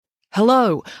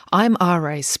Hello, I'm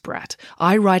R.A. Spratt.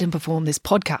 I write and perform this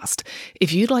podcast.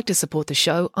 If you'd like to support the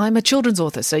show, I'm a children's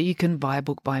author, so you can buy a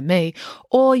book by me,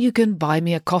 or you can buy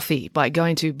me a coffee by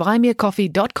going to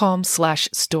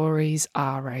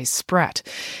buymeacoffee.com/storiesRASpratt.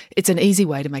 It's an easy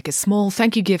way to make a small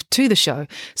thank you gift to the show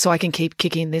so I can keep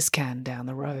kicking this can down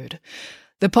the road.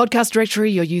 The podcast directory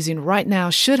you're using right now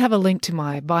should have a link to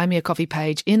my Buy Me a Coffee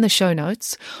page in the show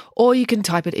notes, or you can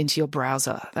type it into your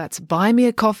browser. That's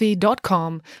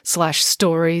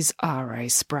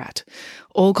buymeacoffee.com/storiesRASpratt.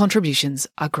 All contributions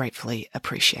are gratefully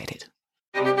appreciated.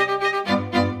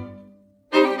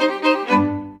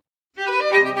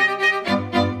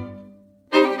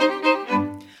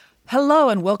 Hello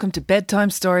and welcome to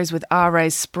Bedtime Stories with R.A.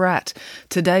 Spratt.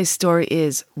 Today's story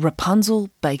is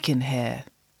Rapunzel Bacon Hair.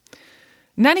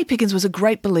 Nanny Piggins was a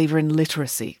great believer in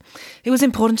literacy. It was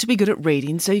important to be good at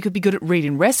reading so you could be good at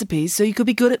reading recipes so you could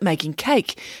be good at making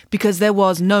cake, because there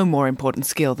was no more important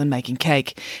skill than making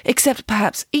cake, except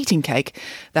perhaps eating cake.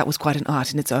 That was quite an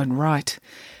art in its own right.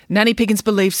 Nanny Piggins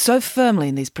believed so firmly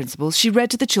in these principles, she read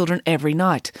to the children every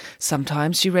night.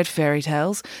 Sometimes she read fairy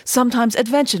tales, sometimes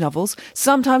adventure novels,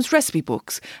 sometimes recipe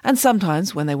books, and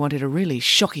sometimes, when they wanted a really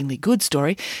shockingly good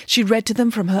story, she read to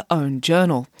them from her own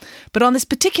journal. But on this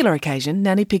particular occasion,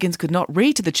 Nanny Piggins could not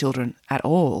read to the children at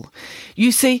all.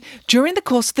 You see, during the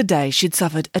course of the day, she'd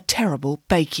suffered a terrible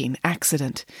baking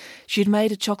accident. She had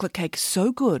made a chocolate cake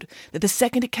so good that the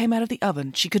second it came out of the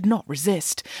oven, she could not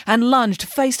resist, and lunged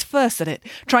face first at it,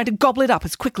 trying to gobble it up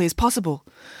as quickly as possible.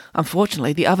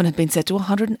 Unfortunately, the oven had been set to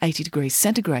 180 degrees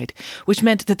centigrade, which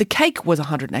meant that the cake was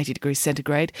 180 degrees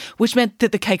centigrade, which meant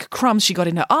that the cake crumbs she got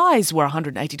in her eyes were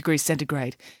 180 degrees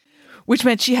centigrade, which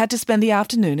meant she had to spend the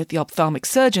afternoon at the ophthalmic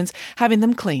surgeon's having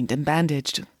them cleaned and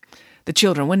bandaged. The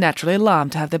children were naturally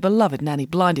alarmed to have their beloved Nanny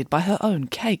blinded by her own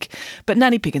cake, but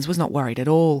Nanny Piggins was not worried at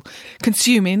all.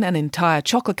 Consuming an entire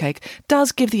chocolate cake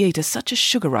does give the eater such a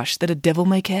sugar rush that a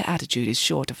devil-may-care attitude is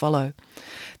sure to follow.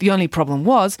 The only problem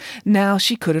was, now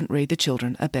she couldn't read the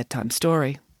children a bedtime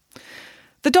story.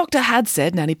 The doctor had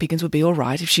said Nanny Piggins would be all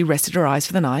right if she rested her eyes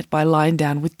for the night by lying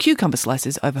down with cucumber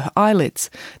slices over her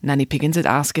eyelids. Nanny Piggins had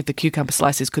asked if the cucumber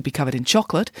slices could be covered in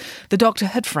chocolate. The doctor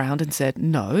had frowned and said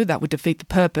no, that would defeat the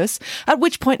purpose, at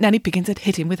which point Nanny Piggins had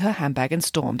hit him with her handbag and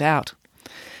stormed out.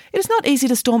 It is not easy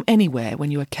to storm anywhere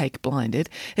when you are cake blinded.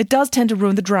 It does tend to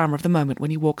ruin the drama of the moment when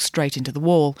you walk straight into the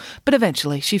wall, but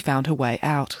eventually she found her way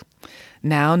out.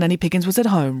 Now Nanny Piggins was at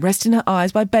home, resting her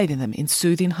eyes by bathing them in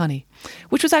soothing honey,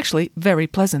 which was actually very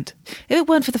pleasant. If it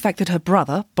weren't for the fact that her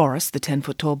brother, Boris, the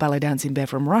 10-foot-tall ballet-dancing bear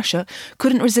from Russia,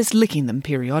 couldn't resist licking them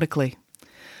periodically.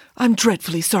 "I'm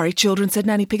dreadfully sorry, children," said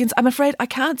Nanny Piggins. "I'm afraid I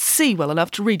can't see well enough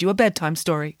to read you a bedtime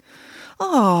story."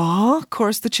 "Aw,"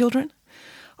 chorused the children.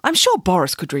 "I'm sure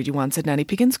Boris could read you one," said Nanny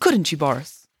Piggins. "Couldn't you,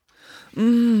 Boris?"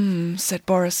 Said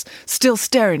Boris, still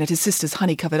staring at his sister's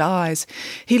honey-covered eyes.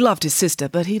 He loved his sister,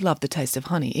 but he loved the taste of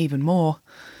honey even more.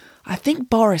 "I think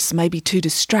Boris may be too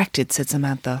distracted," said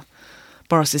Samantha.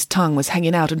 Boris's tongue was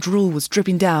hanging out and drool was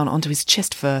dripping down onto his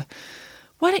chest fur.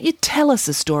 "Why don't you tell us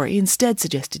a story instead?"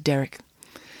 suggested Derek.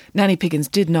 Nanny Piggins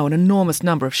did know an enormous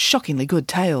number of shockingly good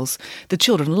tales. The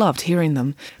children loved hearing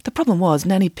them. The problem was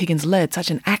Nanny Piggins led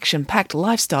such an action-packed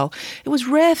lifestyle, it was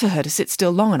rare for her to sit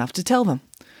still long enough to tell them.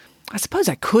 "I suppose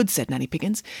I could," said Nanny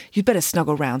Piggins. "You'd better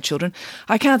snuggle round, children.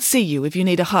 I can't see you if you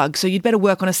need a hug, so you'd better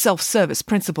work on a self-service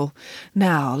principle.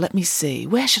 Now, let me see.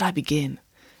 Where should I begin?"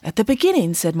 "At the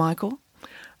beginning," said Michael.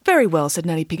 "Very well," said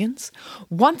Nanny Piggins.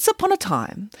 "Once upon a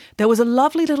time, there was a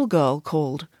lovely little girl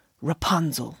called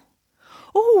Rapunzel."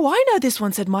 "Oh, I know this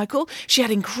one," said Michael. "She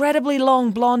had incredibly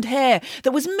long blonde hair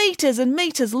that was metres and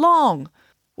metres long."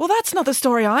 "Well, that's not the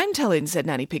story I'm telling," said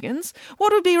Nanny Piggins.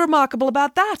 "What would be remarkable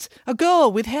about that? A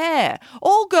girl with hair.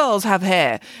 All girls have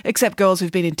hair, except girls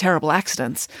who've been in terrible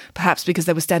accidents, perhaps because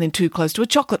they were standing too close to a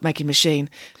chocolate-making machine,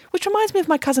 which reminds me of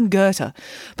my cousin Gerta.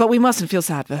 But we mustn't feel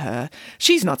sad for her.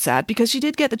 She's not sad because she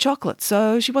did get the chocolate,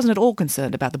 so she wasn't at all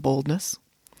concerned about the baldness."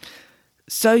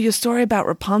 "So your story about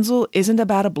Rapunzel isn't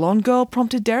about a blonde girl?"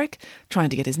 prompted Derek, trying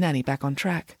to get his nanny back on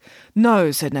track.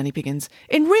 "No," said Nanny Piggins.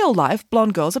 "In real life,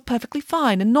 blonde girls are perfectly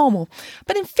fine and normal,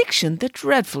 but in fiction they're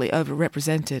dreadfully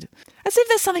overrepresented. As if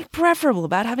there's something preferable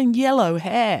about having yellow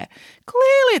hair.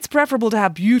 Clearly it's preferable to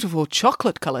have beautiful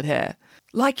chocolate-coloured hair."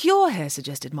 "Like your hair,"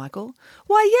 suggested Michael.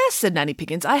 "Why, yes," said Nanny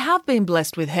Piggins. "I have been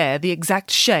blessed with hair the exact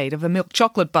shade of a milk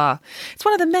chocolate bar. It's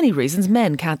one of the many reasons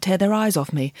men can't tear their eyes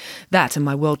off me. That and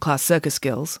my world-class circus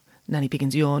skills." Nanny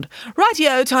Piggins yawned.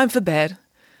 "Right-yo, time for bed."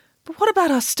 "But what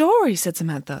about our story?" said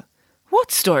Samantha. "What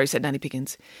story?" said Nanny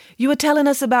Piggins. "You were telling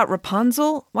us about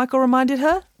Rapunzel," Michael reminded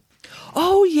her.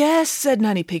 "Oh, yes," said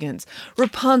Nanny Piggins.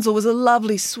 "Rapunzel was a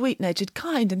lovely, sweet-natured,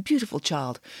 kind and beautiful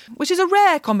child, which is a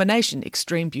rare combination,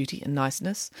 extreme beauty and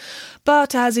niceness.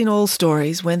 But as in all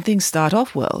stories, when things start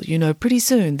off well, you know pretty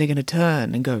soon they're going to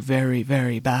turn and go very,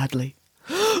 very badly."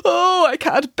 "Oh, I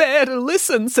can't bear to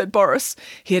listen," said Boris.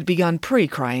 He had begun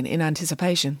pre-crying in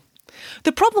anticipation.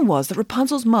 "The problem was that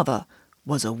Rapunzel's mother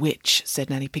was a witch," said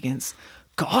Nanny Piggins.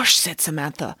 "Gosh," said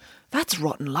Samantha. "That's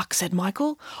rotten luck," said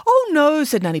Michael. "Oh, no,"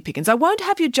 said Nanny Piggins. "I won't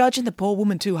have you judging the poor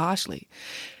woman too harshly.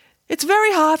 It's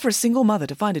very hard for a single mother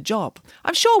to find a job.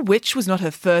 I'm sure witch was not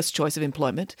her first choice of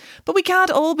employment, but we can't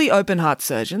all be open-heart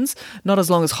surgeons, not as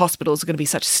long as hospitals are going to be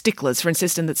such sticklers for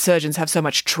insisting that surgeons have so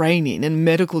much training and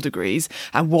medical degrees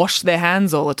and wash their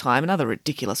hands all the time and other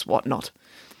ridiculous whatnot."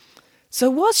 "So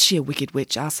was she a wicked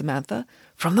witch?" asked Samantha.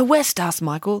 "From the west?" asked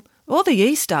Michael. "Or the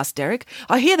east?" asked Derek.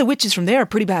 "I hear the witches from there are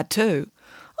pretty bad too."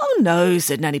 "Oh, no,"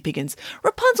 said Nanny Piggins.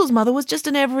 "Rapunzel's mother was just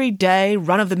an everyday,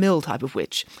 run-of-the-mill type of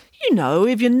witch. You know,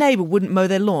 if your neighbour wouldn't mow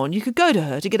their lawn, you could go to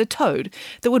her to get a toad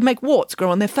that would make warts grow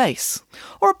on their face,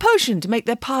 or a potion to make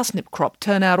their parsnip crop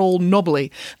turn out all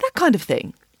knobbly, that kind of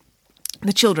thing."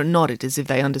 The children nodded as if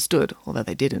they understood, although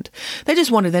they didn't. They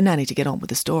just wanted their nanny to get on with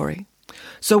the story.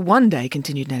 "So one day,"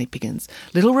 continued Nanny Piggins,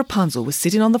 "little Rapunzel was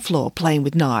sitting on the floor playing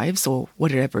with knives, or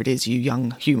whatever it is you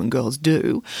young human girls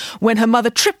do, when her mother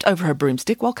tripped over her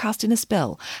broomstick while casting a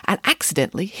spell and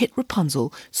accidentally hit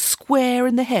Rapunzel square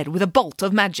in the head with a bolt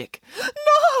of magic."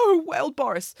 "No!" wailed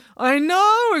Boris. "I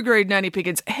know," agreed Nanny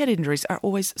Piggins. "Head injuries are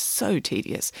always so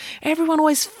tedious. Everyone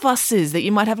always fusses that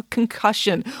you might have a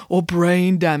concussion or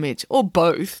brain damage, or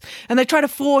both, and they try to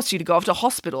force you to go off to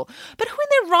hospital. But who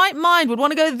in their right mind would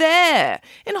want to go there?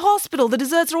 In hospital, the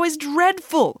desserts are always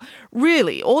dreadful.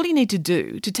 Really, all you need to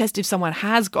do to test if someone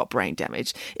has got brain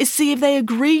damage is see if they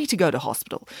agree to go to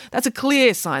hospital. That's a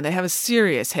clear sign they have a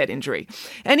serious head injury.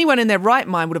 Anyone in their right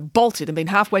mind would have bolted and been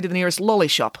halfway to the nearest lolly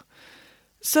shop."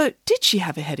 "So, did she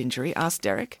have a head injury?" asked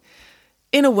Derek.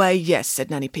 "In a way, yes," said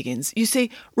Nanny Piggins. "You see,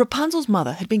 Rapunzel's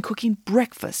mother had been cooking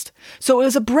breakfast, so it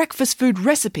was a breakfast food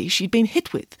recipe she'd been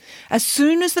hit with. As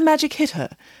soon as the magic hit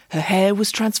her, her hair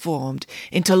was transformed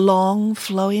into long,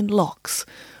 flowing locks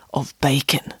of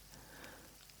bacon."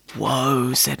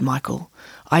 "Whoa," said Michael.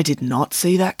 "I did not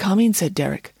see that coming," said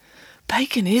Derek.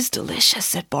 "Bacon is delicious,"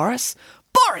 said Boris.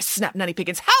 "Boris!" snapped Nanny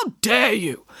Piggins. "How dare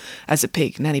you?" As a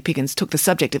pig, Nanny Piggins took the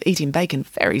subject of eating bacon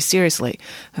very seriously,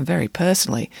 and very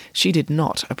personally. She did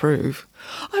not approve.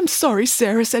 "I'm sorry,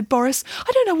 Sarah," said Boris.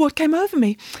 "I don't know what came over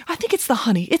me. I think it's the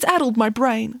honey. It's addled my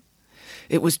brain."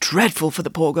 "It was dreadful for the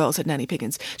poor girl," said Nanny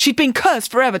Piggins. "She'd been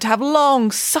cursed forever to have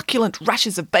long, succulent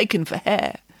rashes of bacon for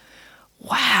hair."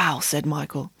 "Wow," said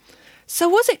Michael. "So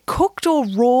was it cooked or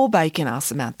raw bacon?" asked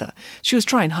Samantha. She was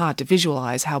trying hard to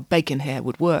visualise how bacon hair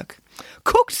would work.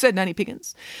 "Cooked," said Nanny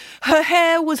Piggins. "Her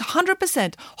hair was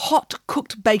 100% hot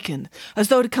cooked bacon, as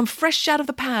though it had come fresh out of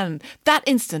the pan that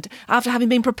instant after having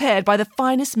been prepared by the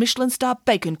finest Michelin-star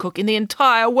bacon cook in the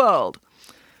entire world."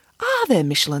 "Are there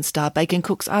Michelin-star bacon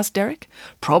cooks?" asked Derek.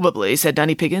 "Probably," said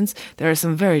Nanny Piggins. "There are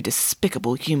some very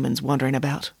despicable humans wandering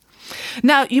about."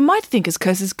 Now, you might think as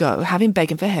curses go, having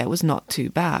bacon for hair was not too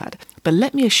bad, but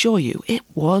let me assure you, it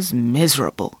was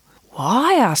miserable.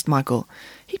 "Why?" asked Michael.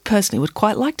 He personally would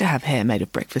quite like to have hair made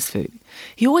of breakfast food.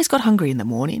 He always got hungry in the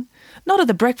morning. Not at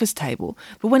the breakfast table,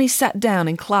 but when he sat down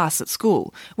in class at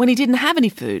school, when he didn't have any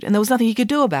food and there was nothing he could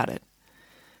do about it.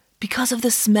 "Because of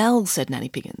the smell," said Nanny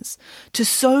Piggins. "To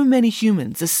so many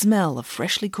humans, the smell of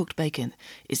freshly cooked bacon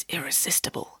is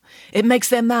irresistible. It makes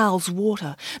their mouths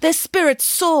water, their spirits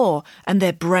soar, and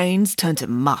their brains turn to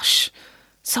mush."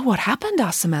 "So what happened?"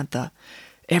 asked Samantha.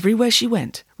 "Everywhere she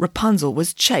went, Rapunzel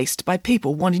was chased by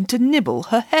people wanting to nibble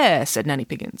her hair," said Nanny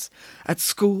Piggins. "At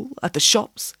school, at the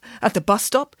shops, at the bus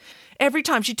stop. Every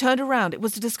time she turned around, it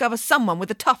was to discover someone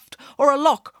with a tuft or a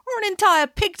lock or an entire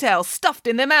pigtail stuffed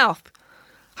in their mouth."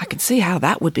 "I can see how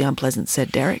that would be unpleasant,"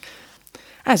 said Derek.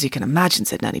 "As you can imagine,"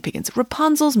 said Nanny Piggins,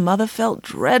 "Rapunzel's mother felt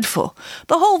dreadful.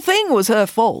 The whole thing was her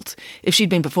fault. If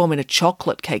she'd been performing a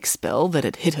chocolate cake spell that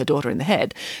had hit her daughter in the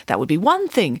head, that would be one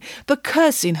thing, but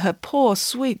cursing her poor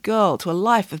sweet girl to a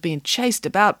life of being chased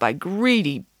about by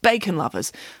greedy bacon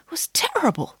lovers was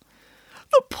terrible."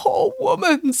 "The poor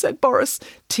woman," said Boris.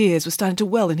 Tears were starting to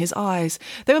well in his eyes.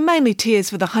 They were mainly tears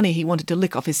for the honey he wanted to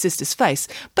lick off his sister's face,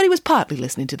 but he was partly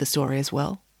listening to the story as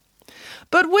well.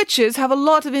 "But witches have a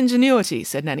lot of ingenuity,"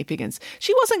 said Nanny Piggins.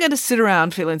 "She wasn't going to sit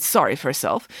around feeling sorry for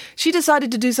herself. She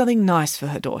decided to do something nice for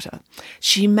her daughter.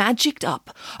 She magicked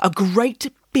up a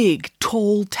great big,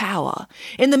 tall tower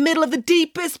in the middle of the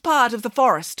deepest part of the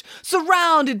forest,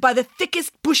 surrounded by the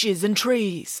thickest bushes and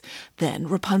trees. Then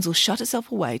Rapunzel shut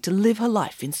herself away to live her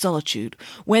life in solitude,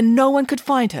 where no one could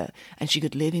find her and she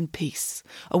could live in peace,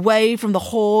 away from the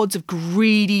hordes of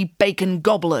greedy bacon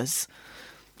gobblers.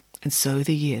 And so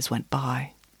the years went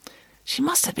by. "She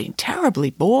must have been terribly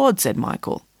bored," said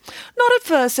Michael. "Not at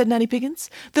first," said Nanny Piggins.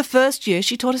 "The first year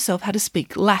she taught herself how to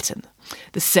speak Latin.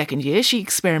 The second year she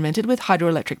experimented with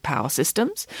hydroelectric power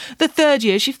systems. The third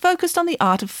year she focused on the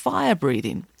art of fire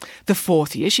breathing. The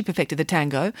fourth year she perfected the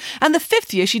tango. And the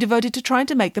fifth year she devoted to trying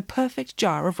to make the perfect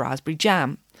jar of raspberry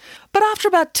jam. But after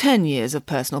about 10 years of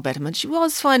personal betterment, she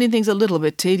was finding things a little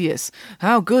bit tedious.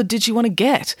 How good did she want to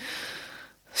get?"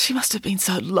 "She must have been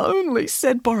so lonely,"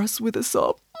 said Boris with a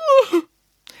sob.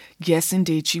 "Yes,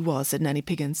 indeed she was," said Nanny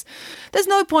Piggins. "There's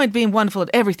no point being wonderful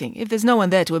at everything if there's no one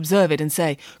there to observe it and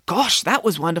say, 'Gosh, that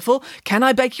was wonderful. Can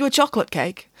I bake you a chocolate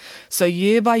cake?' So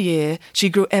year by year she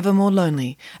grew ever more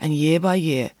lonely, and year by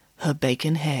year her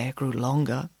bacon hair grew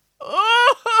longer."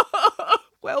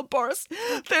 "Well, Boris,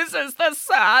 this is the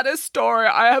saddest story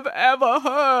I have ever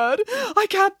heard. I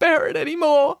can't bear it any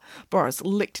more." Boris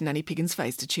licked Nanny Piggins'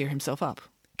 face to cheer himself up.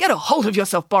 "Get a hold of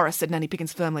yourself, Boris," said Nanny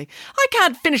Piggins firmly. "I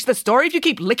can't finish the story if you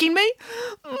keep licking me,"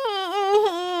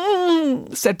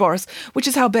 said Boris, which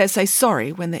is how bears say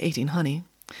sorry when they're eating honey.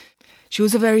 "She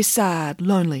was a very sad,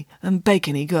 lonely and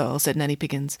bacony girl," said Nanny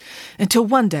Piggins, "until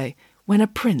one day when a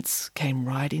prince came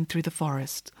riding through the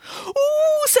forest."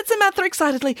 "Ooh," said Samantha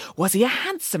excitedly. "Was he a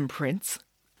handsome prince?"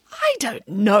 "I don't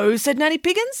know," said Nanny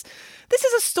Piggins. "This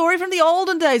is a story from the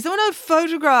olden days. There were no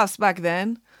photographs back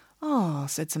then." "Oh,"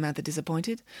 said Samantha,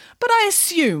 disappointed. "But I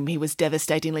assume he was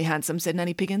devastatingly handsome," said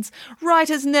Nanny Piggins.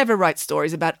 "Writers never write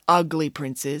stories about ugly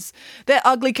princes. Their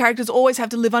ugly characters always have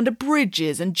to live under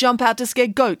bridges and jump out to scare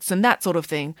goats and that sort of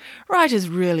thing. Writers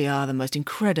really are the most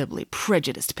incredibly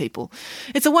prejudiced people.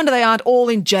 It's a wonder they aren't all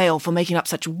in jail for making up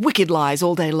such wicked lies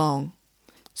all day long."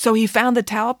 "So he found the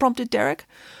tower?" prompted Derek.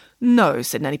 "No,"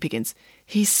 said Nanny Piggins.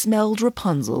 "He smelled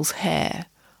Rapunzel's hair."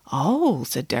 "Oh,"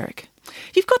 said Derek.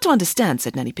 "You've got to understand,"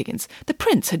 said Nanny Piggins. "The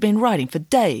prince had been riding for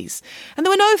days, and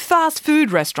there were no fast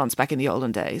food restaurants back in the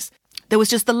olden days. There was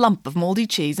just the lump of mouldy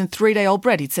cheese and 3-day-old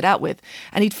bread he'd set out with,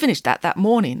 and he'd finished that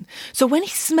morning. So when he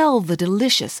smelled the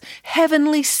delicious,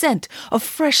 heavenly scent of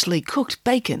freshly cooked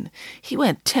bacon, he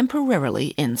went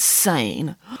temporarily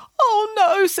insane." "Oh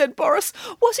no," said Boris.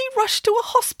 "Was he rushed to a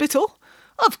hospital?"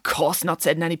 "Of course not,"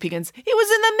 said Nanny Piggins. "He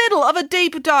was in the middle of a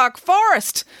deep, dark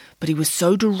forest." But he was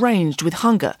so deranged with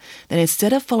hunger that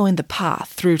instead of following the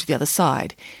path through to the other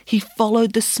side, he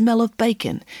followed the smell of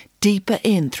bacon deeper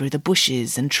in through the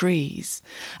bushes and trees.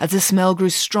 As the smell grew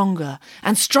stronger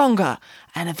and stronger,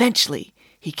 and eventually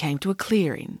he came to a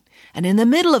clearing, and in the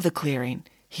middle of the clearing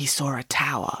he saw a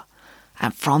tower,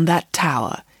 and from that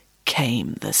tower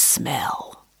came the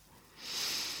smell.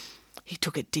 He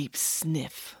took a deep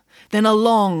sniff, then a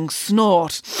long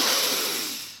snort.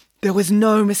 There was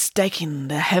no mistaking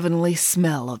the heavenly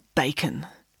smell of bacon.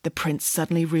 The prince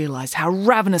suddenly realised how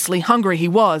ravenously hungry he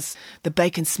was. The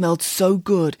bacon smelled so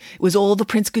good, it was all the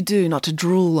prince could do not to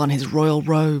drool on his royal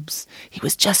robes. He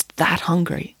was just that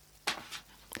hungry.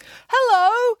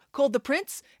 "Hello," called the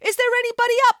prince. "Is there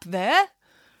anybody up there?"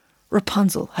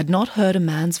 Rapunzel had not heard a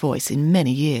man's voice in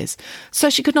many years, so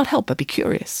she could not help but be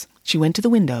curious. She went to the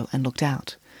window and looked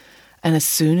out. And as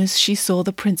soon as she saw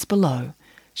the prince below,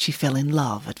 she fell in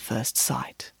love at first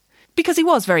sight. Because he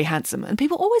was very handsome, and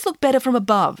people always look better from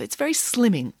above. It's very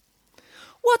slimming.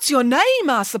 "What's your name?"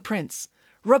 asked the prince.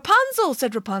 "Rapunzel,"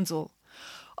 said Rapunzel.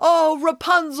 "Oh,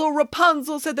 Rapunzel,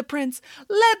 Rapunzel," said the prince.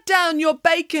 "Let down your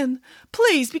bacon,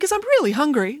 please, because I'm really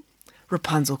hungry."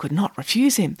 Rapunzel could not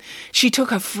refuse him. She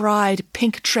took her fried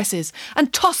pink tresses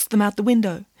and tossed them out the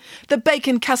window. The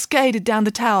bacon cascaded down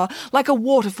the tower like a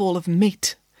waterfall of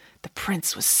meat. The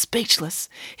prince was speechless.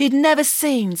 He'd never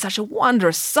seen such a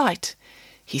wondrous sight.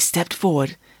 He stepped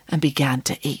forward and began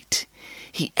to eat.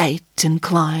 He ate and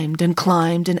climbed and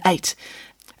climbed and ate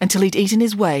until he'd eaten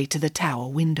his way to the tower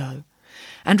window.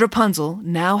 And Rapunzel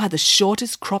now had the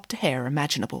shortest cropped hair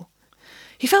imaginable.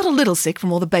 He felt a little sick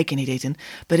from all the bacon he'd eaten,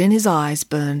 but in his eyes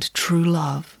burned true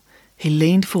love. He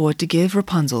leaned forward to give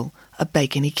Rapunzel a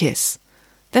bacony kiss,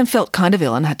 then felt kind of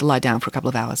ill and had to lie down for a couple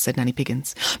of hours, said Nanny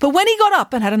Piggins. But when he got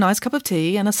up and had a nice cup of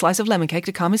tea and a slice of lemon cake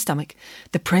to calm his stomach,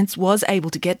 the prince was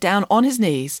able to get down on his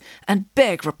knees and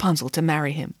beg Rapunzel to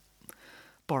marry him.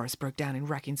 Boris broke down in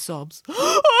racking sobs.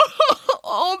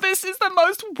 "Oh, this is the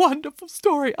most wonderful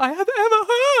story I have ever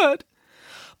heard."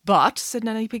 "But," said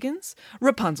Nanny Piggins,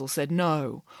 "Rapunzel said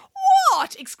no."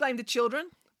 "What?" exclaimed the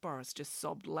children. Boris just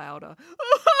sobbed louder.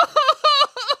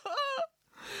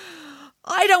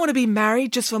 I don't want to be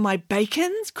married just for my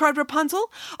bacons, cried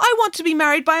Rapunzel. I want to be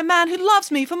married by a man who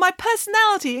loves me for my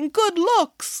personality and good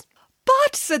looks.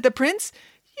 But, said the prince,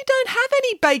 you don't have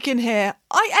any bacon hair.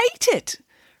 I ate it.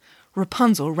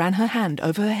 Rapunzel ran her hand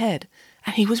over her head,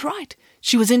 and he was right.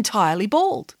 She was entirely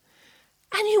bald.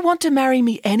 And you want to marry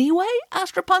me anyway?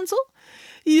 Asked Rapunzel.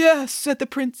 Yes, said the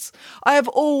prince. I have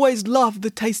always loved the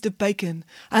taste of bacon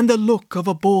and the look of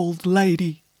a bald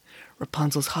lady.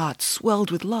 Rapunzel's heart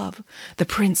swelled with love. The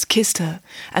prince kissed her,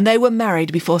 and they were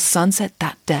married before sunset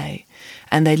that day,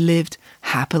 and they lived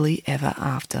happily ever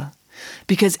after.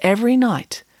 Because every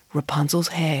night Rapunzel's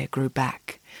hair grew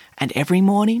back, and every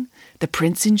morning the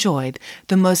prince enjoyed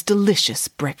the most delicious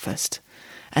breakfast,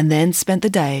 and then spent the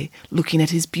day looking at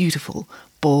his beautiful,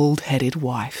 bald-headed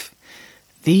wife.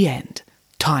 The end.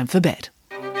 Time for bed.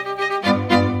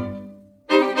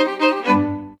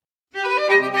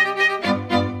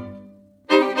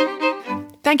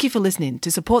 Thank you for listening.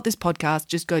 To support this podcast,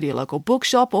 just go to your local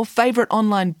bookshop or favourite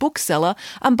online bookseller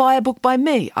and buy a book by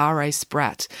me, R.A.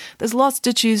 Spratt. There's lots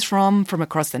to choose from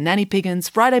across the Nanny Piggins,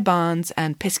 Friday Barnes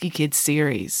and Pesky Kids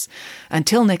series.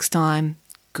 Until next time,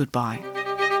 goodbye.